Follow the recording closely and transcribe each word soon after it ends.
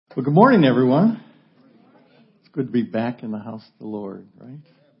Well, good morning, everyone. It's good to be back in the house of the Lord, right?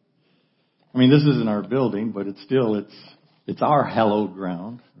 I mean, this isn't our building, but it's our hallowed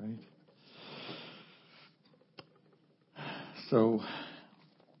ground, right? So,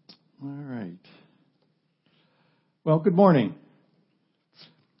 all right. Well, good morning.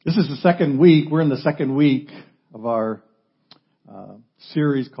 This is the second week. We're in the second week of our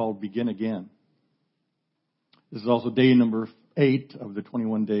series called Begin Again. This is also day number 8 of the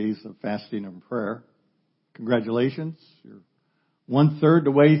 21 days of fasting and prayer. Congratulations. You're 1/3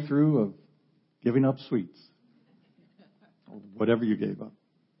 the way through of giving up sweets. Or whatever you gave up.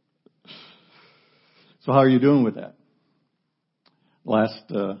 So how are you doing with that?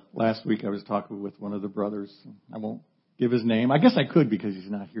 Last week I was talking with one of the brothers. I won't give his name. I guess I could because he's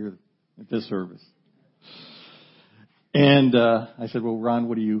not here at this service. And I said, well, Ron,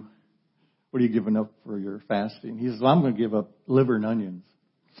 what are you giving up for your fasting? He says, well, I'm going to give up liver and onions.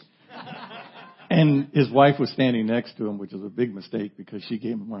 And his wife was standing next to him, which is a big mistake because she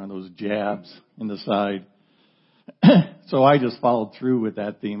gave him one of those jabs in the side. So I just followed through with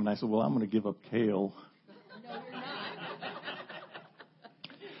that theme, and I said, well, I'm going to give up kale. No,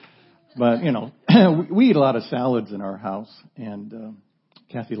 you're not. But, we eat a lot of salads in our house, and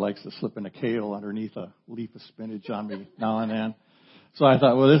Kathy likes to slip in a kale underneath a leaf of spinach on me now and then. So I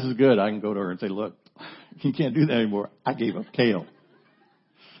thought, well, this is good. I can go to her and say, look, you can't do that anymore. I gave up kale.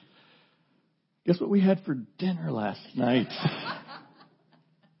 Guess what we had for dinner last night?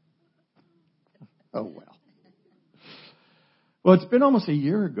 Oh, well. Well, it's been almost a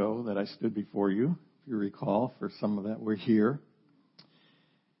year ago that I stood before you, if you recall, for some of that we're here.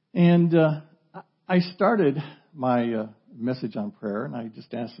 And I started my message on prayer, and I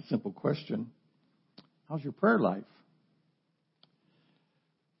just asked a simple question. How's your prayer life?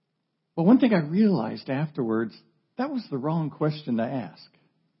 But one thing I realized afterwards, that was the wrong question to ask.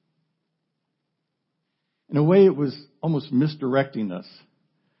 In a way, it was almost misdirecting us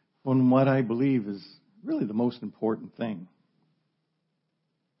on what I believe is really the most important thing.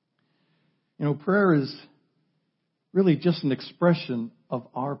 Prayer is really just an expression of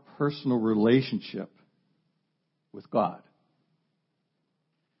our personal relationship with God.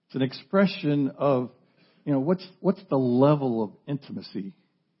 It's an expression of, what's the level of intimacy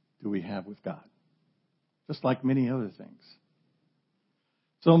do we have with God? Just like many other things.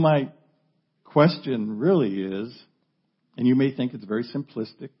 So my question really is, and you may think it's very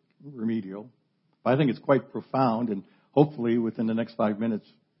simplistic, remedial, but I think it's quite profound, and hopefully within the next 5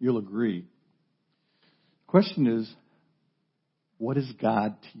 minutes you'll agree. The question is, what is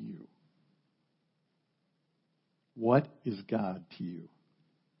God to you? What is God to you?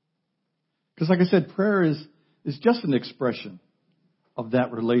 Because like I said, prayer is just an expression of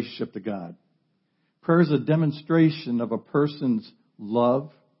that relationship to God. Prayer is a demonstration of a person's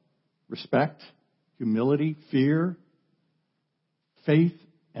love, respect, humility, fear, faith,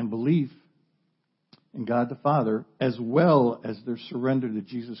 and belief in God the Father, as well as their surrender to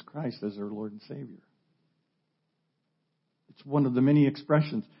Jesus Christ as their Lord and Savior. It's one of the many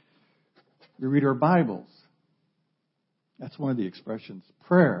expressions. You read our Bibles. That's one of the expressions.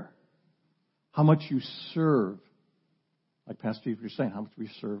 Prayer. How much you serve. Like Pastor Steve was saying, how much we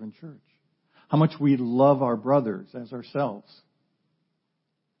serve in church. How much we love our brothers as ourselves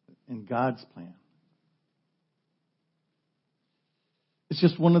in God's plan. It's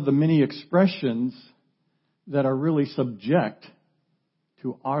just one of the many expressions that are really subject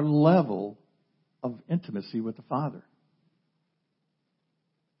to our level of intimacy with the Father.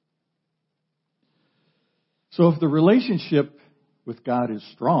 So if the relationship with God is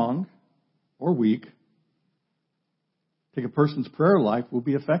strong or weak, I think a person's prayer life will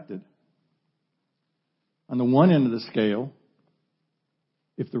be affected. On the one end of the scale,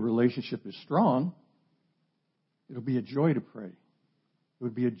 if the relationship is strong, it'll be a joy to pray. It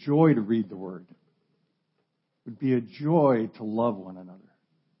would be a joy to read the Word. It would be a joy to love one another.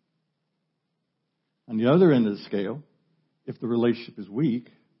 On the other end of the scale, if the relationship is weak,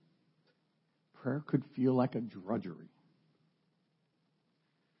 prayer could feel like a drudgery.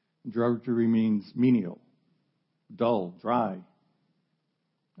 Drudgery means menial, dull, dry,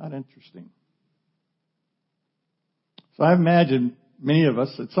 not interesting. So I imagine many of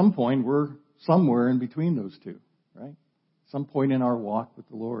us at some point we're somewhere in between those two, right? Some point in our walk with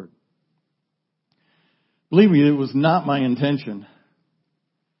the Lord. Believe me, it was not my intention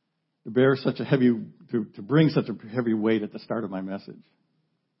to bring such a heavy weight at the start of my message.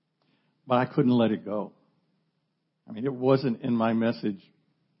 But I couldn't let it go. I mean, it wasn't in my message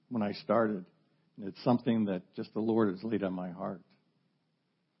when I started. It's something that just the Lord has laid on my heart.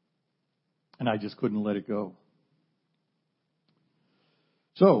 And I just couldn't let it go.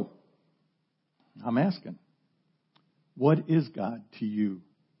 So, I'm asking, what is God to you?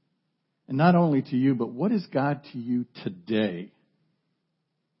 And not only to you, but what is God to you today?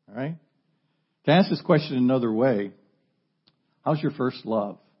 All right? To ask this question another way, how's your first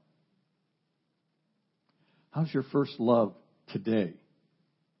love? How's your first love today?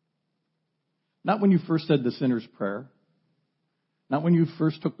 Not when you first said the sinner's prayer. Not when you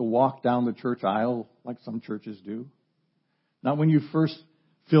first took the walk down the church aisle like some churches do. Not when you first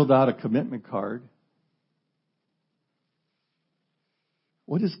filled out a commitment card.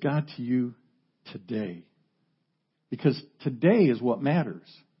 What is God to you today? Because today is what matters.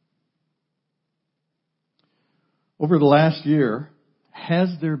 Over the last year, has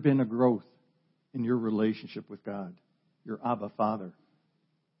there been a growth in your relationship with God, your Abba Father?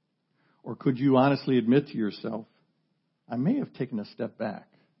 Or could you honestly admit to yourself, I may have taken a step back?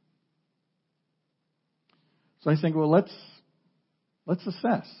 So I think, well, let's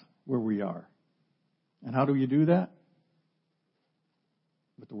assess where we are. And how do you do that?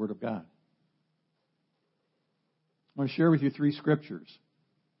 With the Word of God. I want to share with you 3 scriptures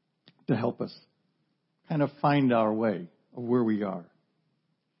to help us kind of find our way of where we are.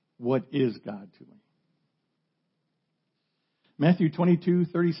 What is God to me? Matthew 22,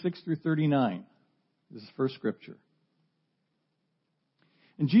 36 through 39. This is the first scripture.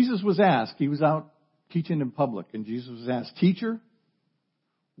 And Jesus was asked, he was out teaching in public, and Jesus was asked, Teacher,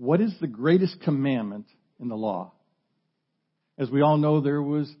 what is the greatest commandment in the law? As we all know, there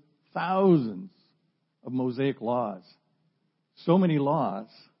was thousands of Mosaic laws. So many laws.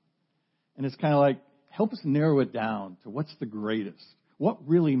 And it's kind of like, help us narrow it down to what's the greatest. What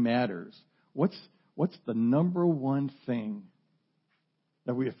really matters? What's the number one thing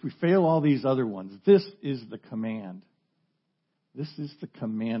that if we fail all these other ones, this is the command. This is the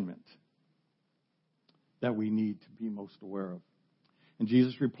commandment that we need to be most aware of. And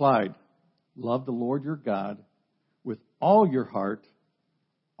Jesus replied, love the Lord your God with all your heart,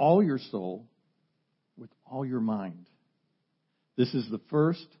 all your soul, with all your mind. This is the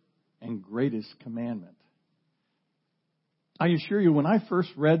first and greatest commandment. I assure you, when I first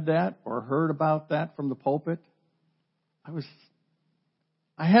read that or heard about that from the pulpit,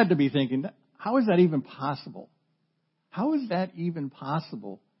 I had to be thinking, how is that even possible? How is that even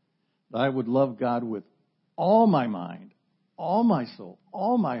possible that I would love God with all my mind, all my soul,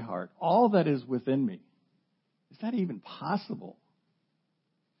 all my heart, all that is within me? Is that even possible?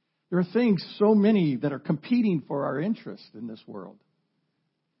 There are things, so many, that are competing for our interest in this world.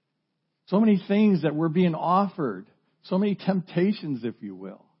 So many things that we're being offered. So many temptations, if you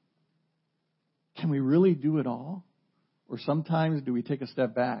will. Can we really do it all? Or sometimes do we take a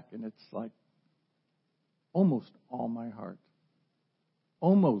step back and it's like, almost all my heart.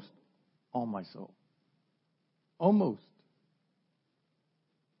 Almost all my soul. Almost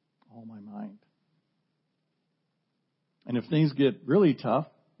all my mind. And if things get really tough,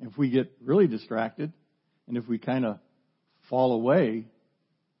 if we get really distracted, and if we kind of fall away,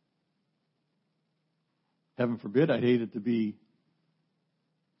 heaven forbid, I'd hate it to be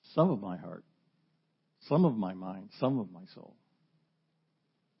some of my heart, some of my mind, some of my soul.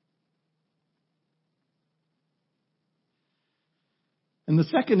 And the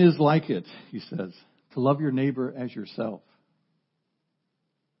second is like it, he says, to love your neighbor as yourself.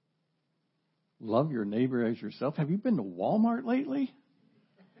 Love your neighbor as yourself. Have you been to Walmart lately?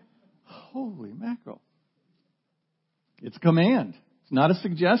 Holy mackerel. It's a command. It's not a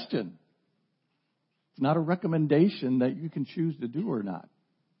suggestion. It's not a recommendation that you can choose to do or not.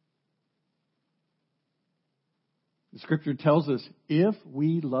 The scripture tells us if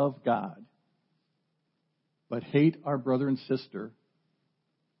we love God but hate our brother and sister,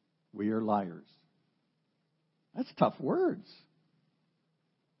 we are liars. That's tough words.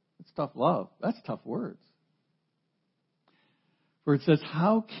 That's tough love. That's tough words. For it says,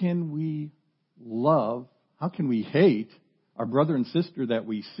 how can we love, how can we hate our brother and sister that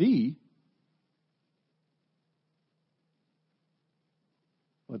we see,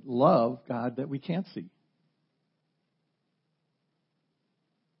 but love God that we can't see?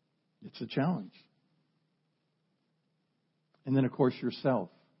 It's a challenge. And then, of course, yourself.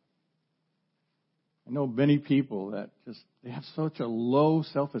 I know many people that they have such a low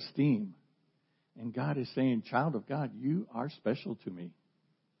self-esteem. And God is saying, child of God, you are special to me.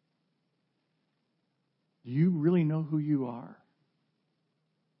 Do you really know who you are?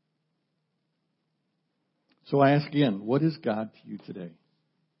 So I ask again, what is God to you today?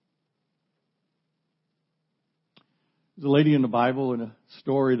 There's a lady in the Bible in a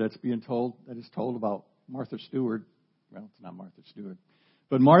story that is told about Martha Stewart. Well, it's not Martha Stewart.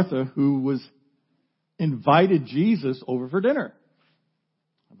 But Martha, who was invited Jesus over for dinner.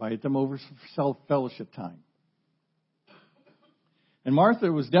 invite them over for fellowship time. And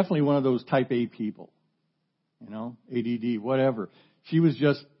Martha was definitely one of those type A people. ADD, whatever. She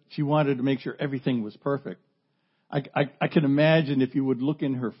wanted to make sure everything was perfect. I can imagine if you would look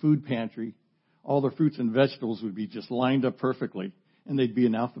in her food pantry, all the fruits and vegetables would be just lined up perfectly, and they'd be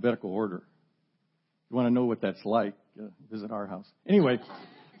in alphabetical order. You want to know what that's like? Visit our house. Anyway,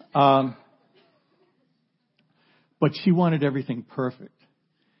 but she wanted everything perfect.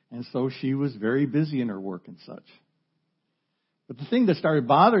 And so she was very busy in her work and such. But the thing that started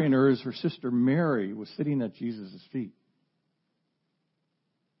bothering her is her sister Mary was sitting at Jesus' feet.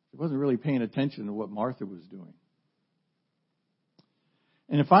 She wasn't really paying attention to what Martha was doing.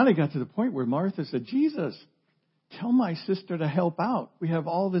 And it finally got to the point where Martha said, Jesus, tell my sister to help out. We have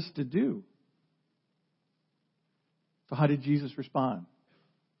all this to do. So how did Jesus respond?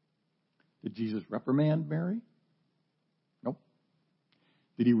 Did Jesus reprimand Mary? Nope.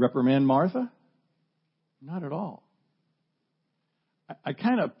 Did he reprimand Martha? Not at all. I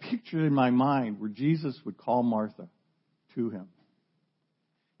kind of pictured in my mind where Jesus would call Martha to him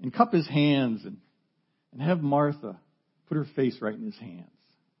and cup his hands and have Martha put her face right in his hands.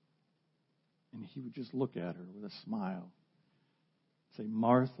 And he would just look at her with a smile. Say,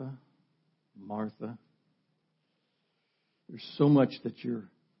 Martha, Martha, there's so much that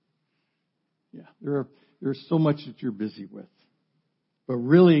there's so much that you're busy with. But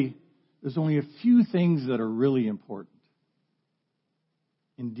really, there's only a few things that are really important.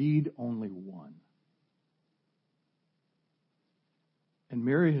 Indeed, only one. And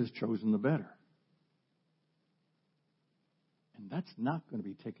Mary has chosen the better. And that's not going to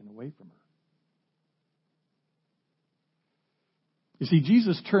be taken away from her. You see,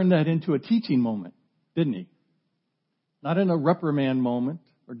 Jesus turned that into a teaching moment, didn't he? Not in a reprimand moment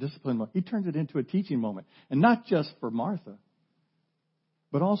or discipline moment. He turned it into a teaching moment. And not just for Martha,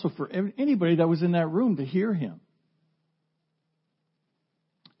 but also for anybody that was in that room to hear him.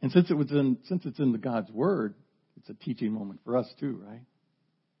 And since it's in the God's Word, it's a teaching moment for us too, right?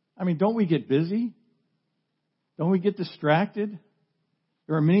 I mean, don't we get busy? Don't we get distracted?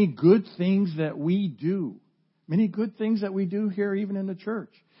 There are many good things that we do. Many good things that we do here, even in the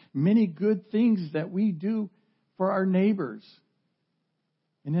church. Many good things that we do for our neighbors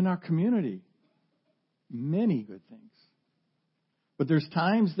and in our community. Many good things. But there's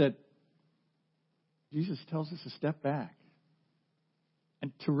times that Jesus tells us to step back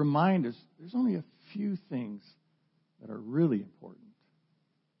and to remind us there's only a few things that are really important.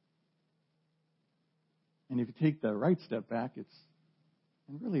 And if you take the right step back, it's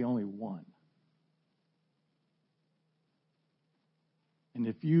really only one. And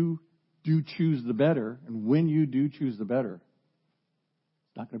if you do choose the better, and when you do choose the better,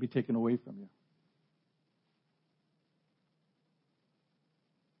 it's not going to be taken away from you.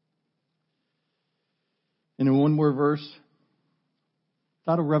 And in one more verse, it's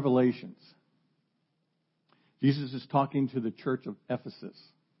out of Revelations. Jesus is talking to the church of Ephesus.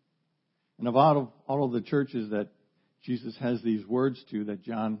 And of all of the churches that Jesus has these words to that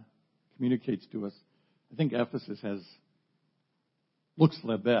John communicates to us, I think Ephesus looks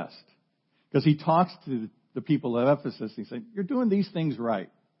the best. Because he talks to the people of Ephesus and he says, you're doing these things right.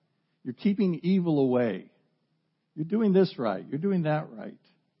 You're keeping evil away. You're doing this right. You're doing that right.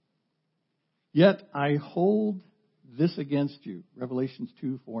 Yet I hold this against you. Revelations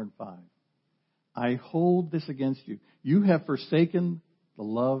 2, 4, and 5. I hold this against you. You have forsaken the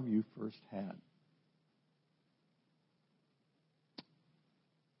love you first had.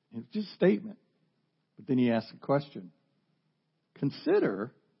 It's just a statement. But then he asks a question.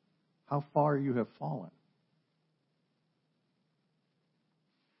 Consider how far you have fallen.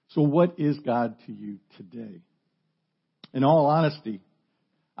 So what is God to you today? In all honesty,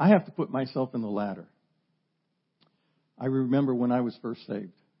 I have to put myself in the latter. I remember when I was first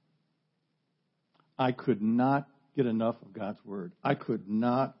saved, I could not get enough of God's Word. I could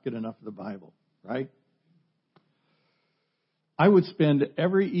not get enough of the Bible, right? I would spend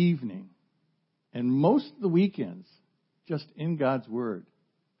every evening and most of the weekends just in God's Word.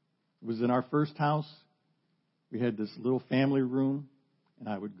 It was in our first house. We had this little family room, and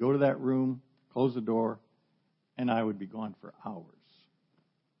I would go to that room, close the door, and I would be gone for hours.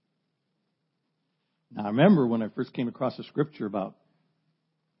 Now, I remember when I first came across a scripture about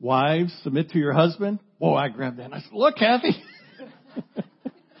wives, submit to your husband. Whoa, I grabbed that and I said, look, Kathy.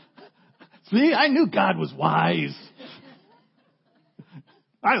 See, I knew God was wise.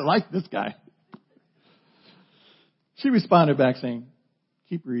 I like this guy. She responded back saying,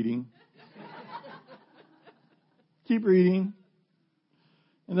 keep reading. Keep reading.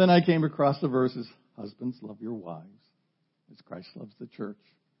 And then I came across the verses, husbands, love your wives as Christ loves the church.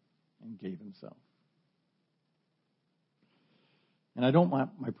 and gave himself. And I don't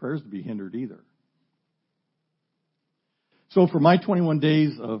want my prayers to be hindered either. So for my 21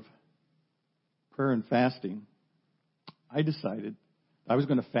 days of prayer and fasting, I decided I was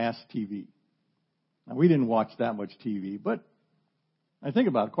going to fast TV. Now, we didn't watch that much TV, but I think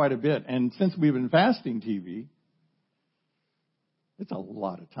about it quite a bit. And since we've been fasting TV, it's a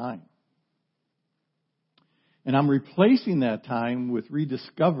lot of time. And I'm replacing that time with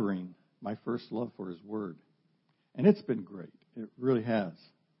rediscovering my first love for His Word. And it's been great. It really has.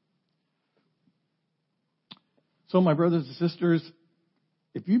 So, my brothers and sisters,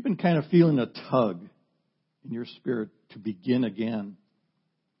 if you've been kind of feeling a tug in your spirit to begin again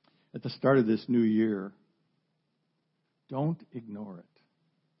at the start of this new year, don't ignore it.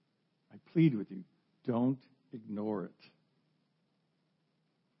 I plead with you, don't ignore it.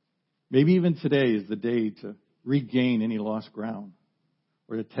 Maybe even today is the day to regain any lost ground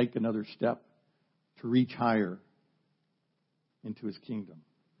or to take another step to reach higher into His kingdom.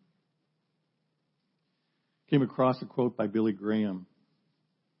 Came across a quote by Billy Graham.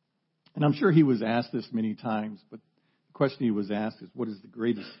 And I'm sure he was asked this many times, but the question he was asked is, what is the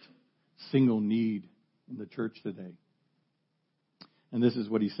greatest single need in the church today? And this is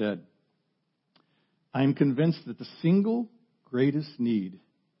what he said. I am convinced that the single greatest need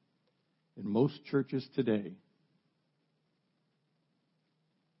in most churches today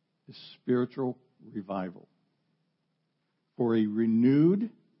is spiritual revival. For a renewed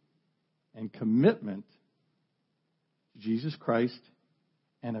and commitment to Jesus Christ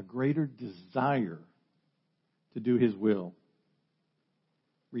and a greater desire to do His will,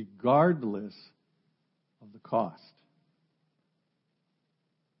 regardless of the cost.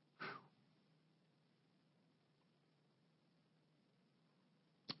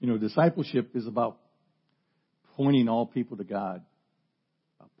 You know, discipleship is about pointing all people to God,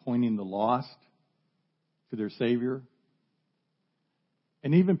 about pointing the lost to their Savior.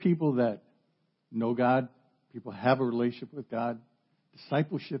 And even people that know God, people have a relationship with God,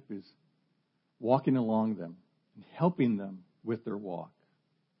 discipleship is walking along them and helping them with their walk.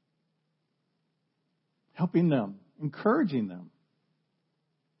 Helping them, encouraging them.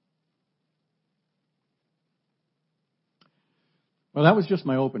 Well, that was just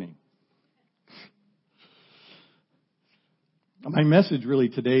my opening. My message really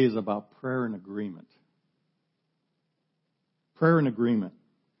today is about prayer and agreement. Prayer and agreement.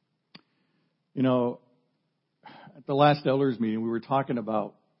 You know, at the last elders meeting, we were talking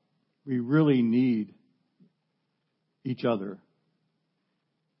about we really need each other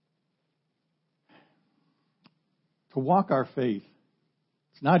to walk our faith.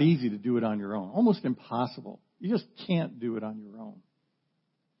 It's not easy to do it on your own. Almost impossible. You just can't do it on your own.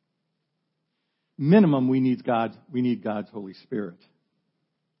 Minimum, we need God's Holy Spirit.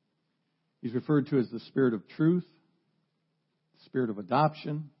 He's referred to as the Spirit of truth, the Spirit of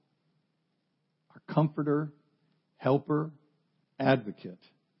adoption, our comforter, helper, advocate.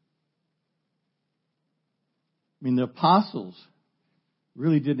 I mean, the apostles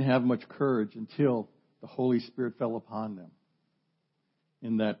really didn't have much courage until the Holy Spirit fell upon them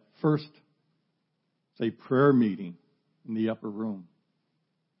in that first, say, prayer meeting in the upper room.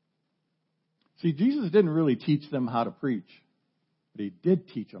 See, Jesus didn't really teach them how to preach, but He did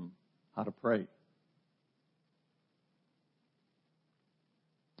teach them how to pray.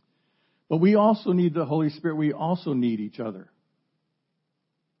 But we also need the Holy Spirit. We also need each other.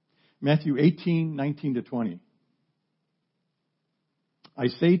 Matthew 18:19-20. I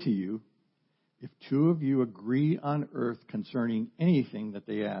say to you, if two of you agree on earth concerning anything that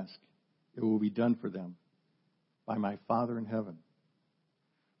they ask, it will be done for them by my Father in heaven.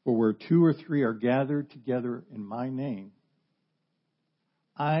 For where two or three are gathered together in my name,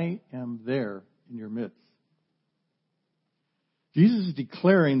 I am there in your midst. Jesus is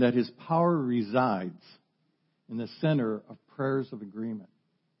declaring that His power resides in the center of prayers of agreement.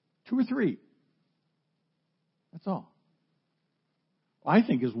 Two or three. That's all. What I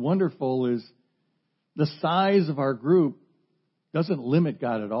think is wonderful is the size of our group doesn't limit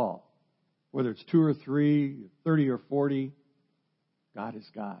God at all. Whether it's 2 or 3, 30 or 40, God is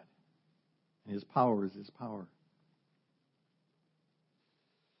God. And His power is His power.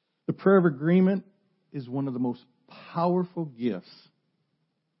 The prayer of agreement is one of the most powerful gifts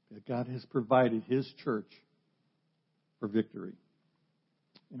that God has provided His church for victory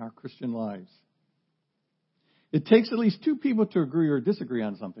in our Christian lives. It takes at least 2 people to agree or disagree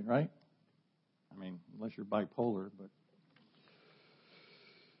on something, right? I mean, unless you're bipolar, but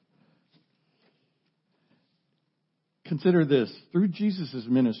consider this. Through Jesus'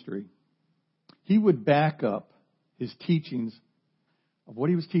 ministry, He would back up His teachings of what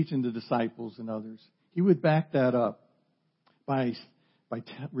he was teaching the disciples and others, he would back that up by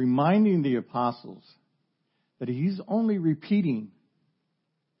reminding the apostles that he's only repeating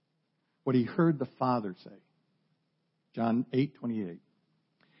what he heard the Father say. John 8:28.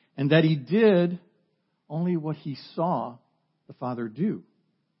 And that he did only what he saw the Father do.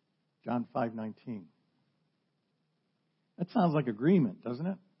 John 5:19. That sounds like agreement, doesn't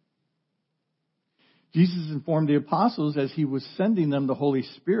it? Jesus informed the apostles as he was sending them the Holy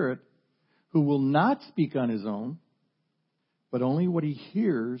Spirit, who will not speak on his own, but only what he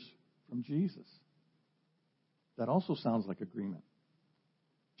hears from Jesus. That also sounds like agreement.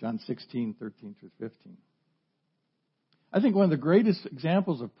 John 16:13 through 15. I think one of the greatest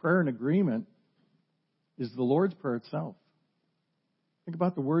examples of prayer and agreement is the Lord's Prayer itself. Think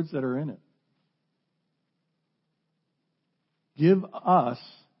about the words that are in it. Give us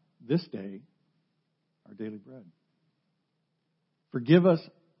this day our daily bread. Forgive us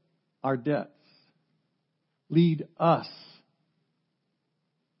our debts. Lead us.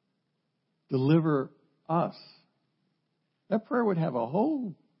 Deliver us. That prayer would have a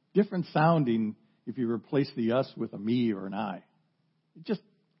whole different sounding if you replace the us with a me or an I. It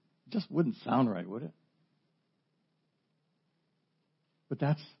just wouldn't sound right, would it? But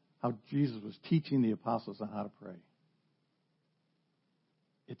that's how Jesus was teaching the apostles on how to pray.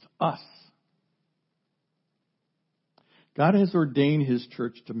 It's us. God has ordained his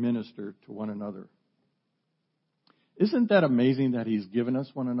church to minister to one another. Isn't that amazing that he's given us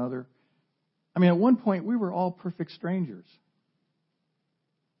one another? I mean, at one point, we were all perfect strangers.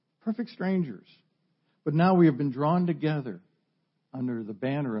 Perfect strangers. But now we have been drawn together under the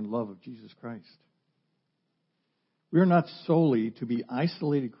banner and love of Jesus Christ. We are not solely to be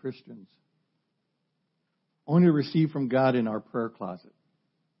isolated Christians, only to receive from God in our prayer closet.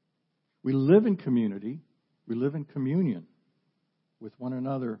 We live in community. We live in communion with one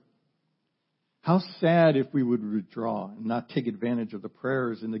another. How sad if we would withdraw and not take advantage of the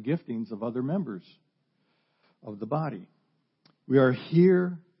prayers and the giftings of other members of the body. We are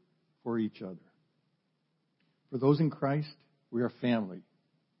here for each other. For those in Christ, we are family.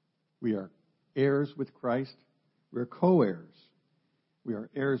 We are heirs with Christ. We are co-heirs. We are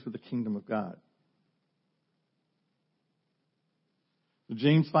heirs with the kingdom of God.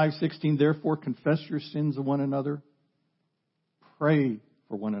 James 5:16, therefore confess your sins to one another. Pray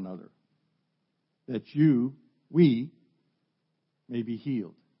for one another, that we may be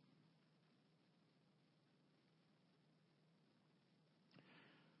healed.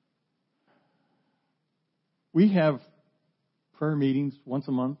 We have prayer meetings once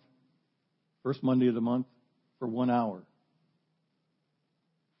a month, first Monday of the month, for 1 hour.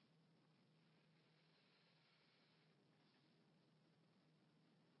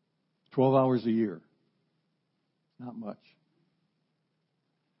 $12 hours a year. Not much.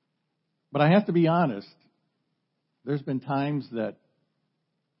 But I have to be honest, there's been times that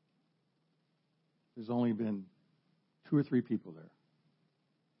there's only been 2 or 3 people there.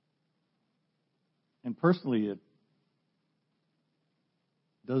 And personally, it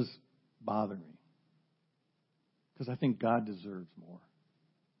does bother me. Because I think God deserves more.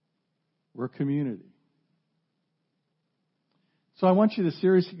 We're a community. So I want you to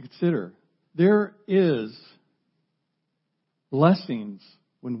seriously consider, there is blessings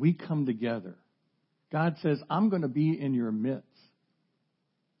when we come together. God says, I'm going to be in your midst.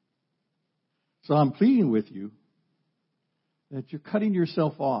 So I'm pleading with you that you're cutting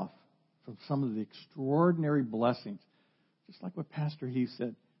yourself off from some of the extraordinary blessings. Just like what Pastor Heath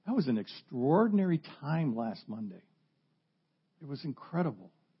said, that was an extraordinary time last Monday. It was incredible.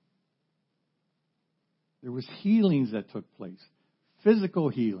 There was healings that took place. Physical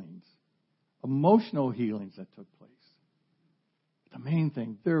healings. Emotional healings that took place. The main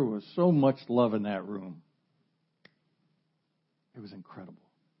thing, there was so much love in that room. It was incredible.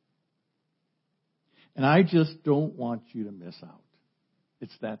 And I just don't want you to miss out.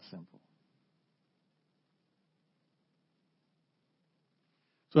 It's that simple.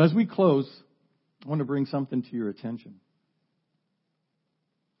 So as we close, I want to bring something to your attention.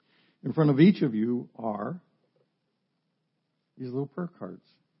 In front of each of you are these little prayer cards.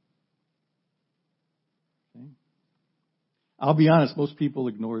 Okay? I'll be honest, most people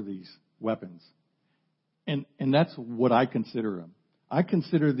ignore these weapons. And that's what I consider them. I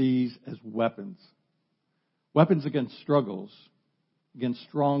consider these as weapons. Weapons against struggles, against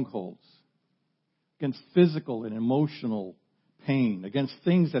strongholds, against physical and emotional pain, against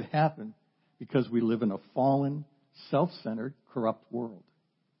things that happen because we live in a fallen, self-centered, corrupt world.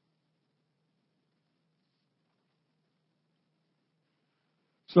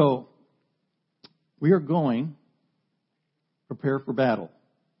 So, we are going, prepare for battle,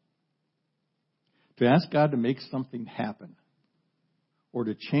 to ask God to make something happen, or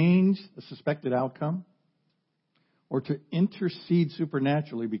to change a suspected outcome, or to intercede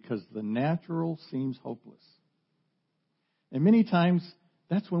supernaturally because the natural seems hopeless. And many times,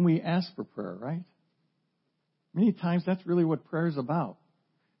 that's when we ask for prayer, right? Many times, that's really what prayer is about.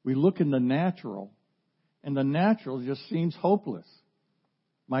 We look in the natural, and the natural just seems hopeless.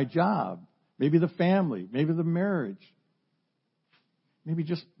 My job, maybe the family, maybe the marriage, maybe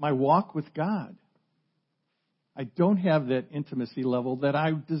just my walk with God. I don't have that intimacy level that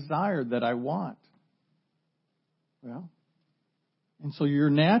I desire, that I want. Well, and so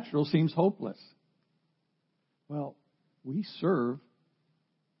your natural seems hopeless. Well, we serve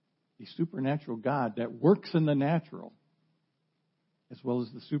a supernatural God that works in the natural as well as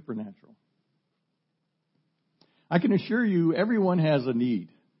the supernatural. I can assure you everyone has a need,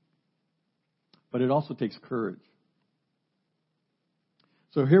 but it also takes courage.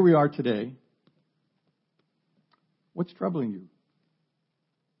 So here we are today. What's troubling you?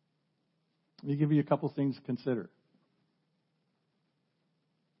 Let me give you a couple things to consider.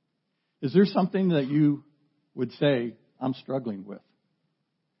 Is there something that you would say, I'm struggling with?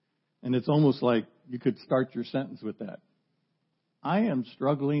 And it's almost like you could start your sentence with that. I am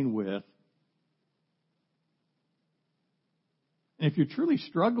struggling with. And if you're truly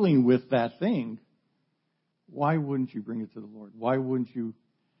struggling with that thing, why wouldn't you bring it to the Lord? Why wouldn't you,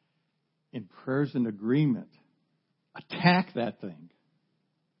 in prayers and agreement, attack that thing?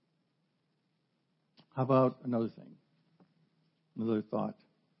 How about another thing? Another thought.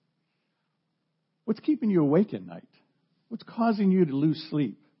 What's keeping you awake at night? What's causing you to lose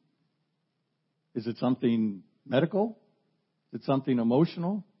sleep? Is it something medical? Is it something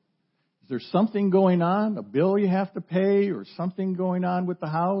emotional? Is there something going on, a bill you have to pay, or something going on with the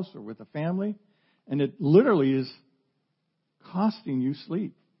house or with the family? And it literally is costing you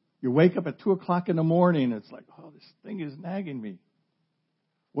sleep. You wake up at 2 o'clock in the morning, and it's like, oh, this thing is nagging me.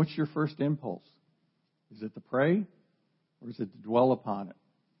 What's your first impulse? Is it to pray, or is it to dwell upon it?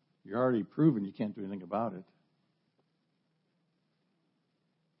 You're already proven you can't do anything about it.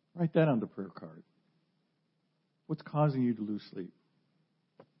 Write that on the prayer card. What's causing you to lose sleep?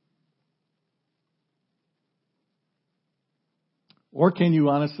 Or can you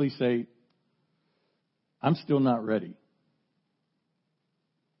honestly say, I'm still not ready?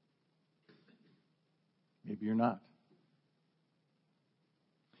 Maybe you're not.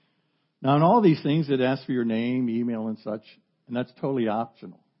 Now, in all these things, it asks for your name, email, and such, and that's totally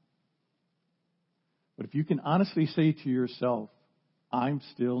optional. But if you can honestly say to yourself, I'm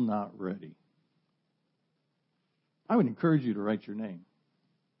still not ready, I would encourage you to write your name.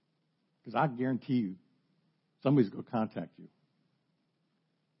 Because I guarantee you, somebody's going to contact you.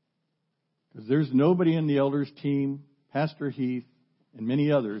 Because there's nobody in the elders team, Pastor Heath, and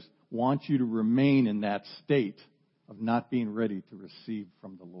many others want you to remain in that state of not being ready to receive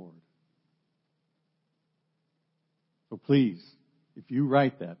from the Lord. So please, if you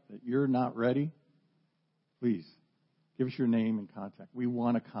write that you're not ready, please give us your name and contact. We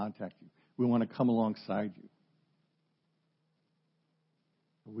want to contact you. We want to come alongside you.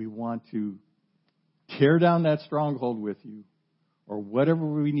 We want to tear down that stronghold with you, or whatever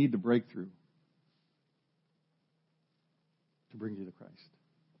we need to break through to bring you to Christ.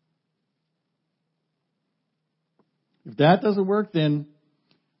 If that doesn't work, then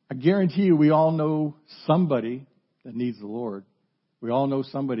I guarantee you we all know somebody that needs the Lord. We all know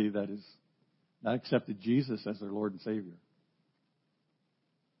somebody that has not accepted Jesus as their Lord and Savior.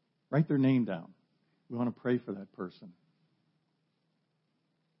 Write their name down. We want to pray for that person.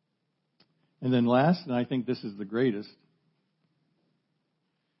 And then last, and I think this is the greatest,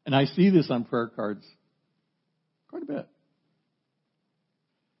 and I see this on prayer cards quite a bit.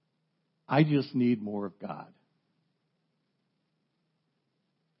 I just need more of God.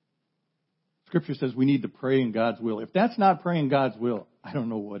 Scripture says we need to pray in God's will. If that's not praying God's will, I don't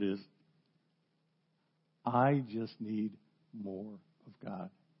know what is. I just need more of God.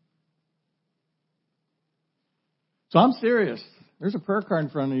 So I'm serious. There's a prayer card in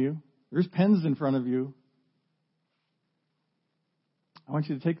front of you. There's pens in front of you. I want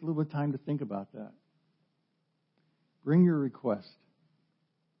you to take a little bit of time to think about that. Bring your request.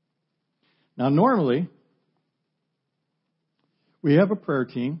 Now, normally, we have a prayer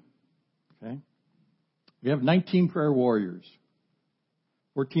team. Okay? We have 19 prayer warriors.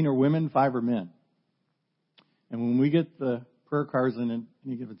 14 are women, 5 are men. And when we get the prayer cards in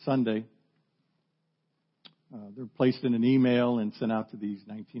any given Sunday, they're placed in an email and sent out to these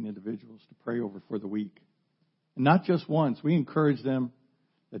 19 individuals to pray over for the week. And not just once. We encourage them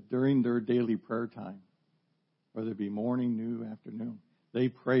that during their daily prayer time, whether it be morning, noon, afternoon. They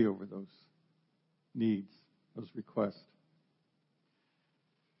pray over those needs, those requests.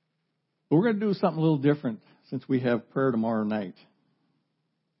 But we're going to do something a little different since we have prayer tomorrow night.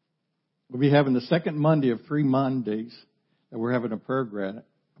 We'll be having the second Monday of 3 Mondays that we're having a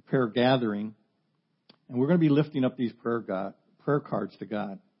prayer gathering. And we're going to be lifting up these prayer cards to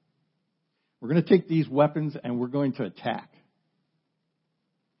God. We're going to take these weapons and we're going to attack.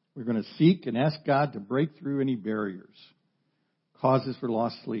 We're going to seek and ask God to break through any barriers, causes for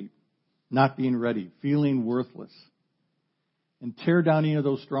lost sleep, not being ready, feeling worthless, and tear down any of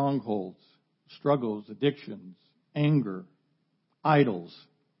those strongholds, struggles, addictions, anger, idols.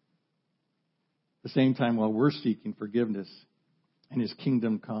 At the same time, while we're seeking forgiveness and His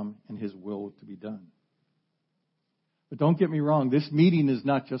kingdom come and His will to be done. But don't get me wrong, this meeting is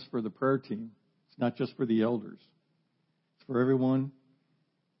not just for the prayer team. It's not just for the elders. It's for everyone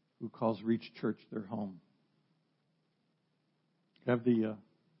who calls Reach Church their home. Have the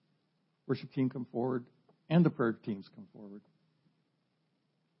worship team come forward and the prayer teams come forward.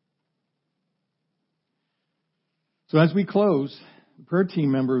 So as we close, the prayer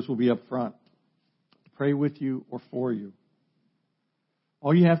team members will be up front to pray with you or for you.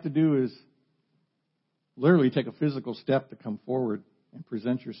 All you have to do is literally take a physical step to come forward and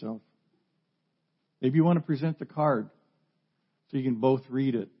present yourself. Maybe you want to present the card so you can both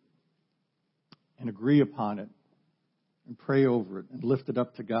read it and agree upon it and pray over it and lift it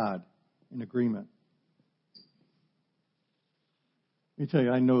up to God in agreement. Let me tell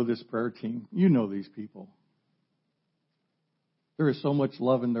you, I know this prayer team. You know these people. There is so much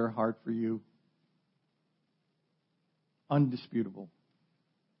love in their heart for you. Undisputable.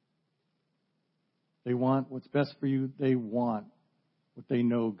 They want what's best for you. They want what they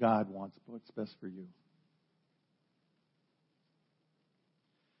know God wants, what's best for you.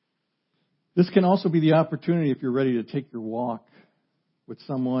 This can also be the opportunity, if you're ready to take your walk with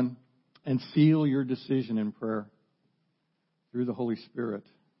someone and seal your decision in prayer through the Holy Spirit.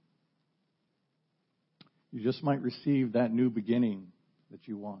 You just might receive that new beginning that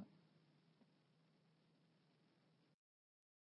you want.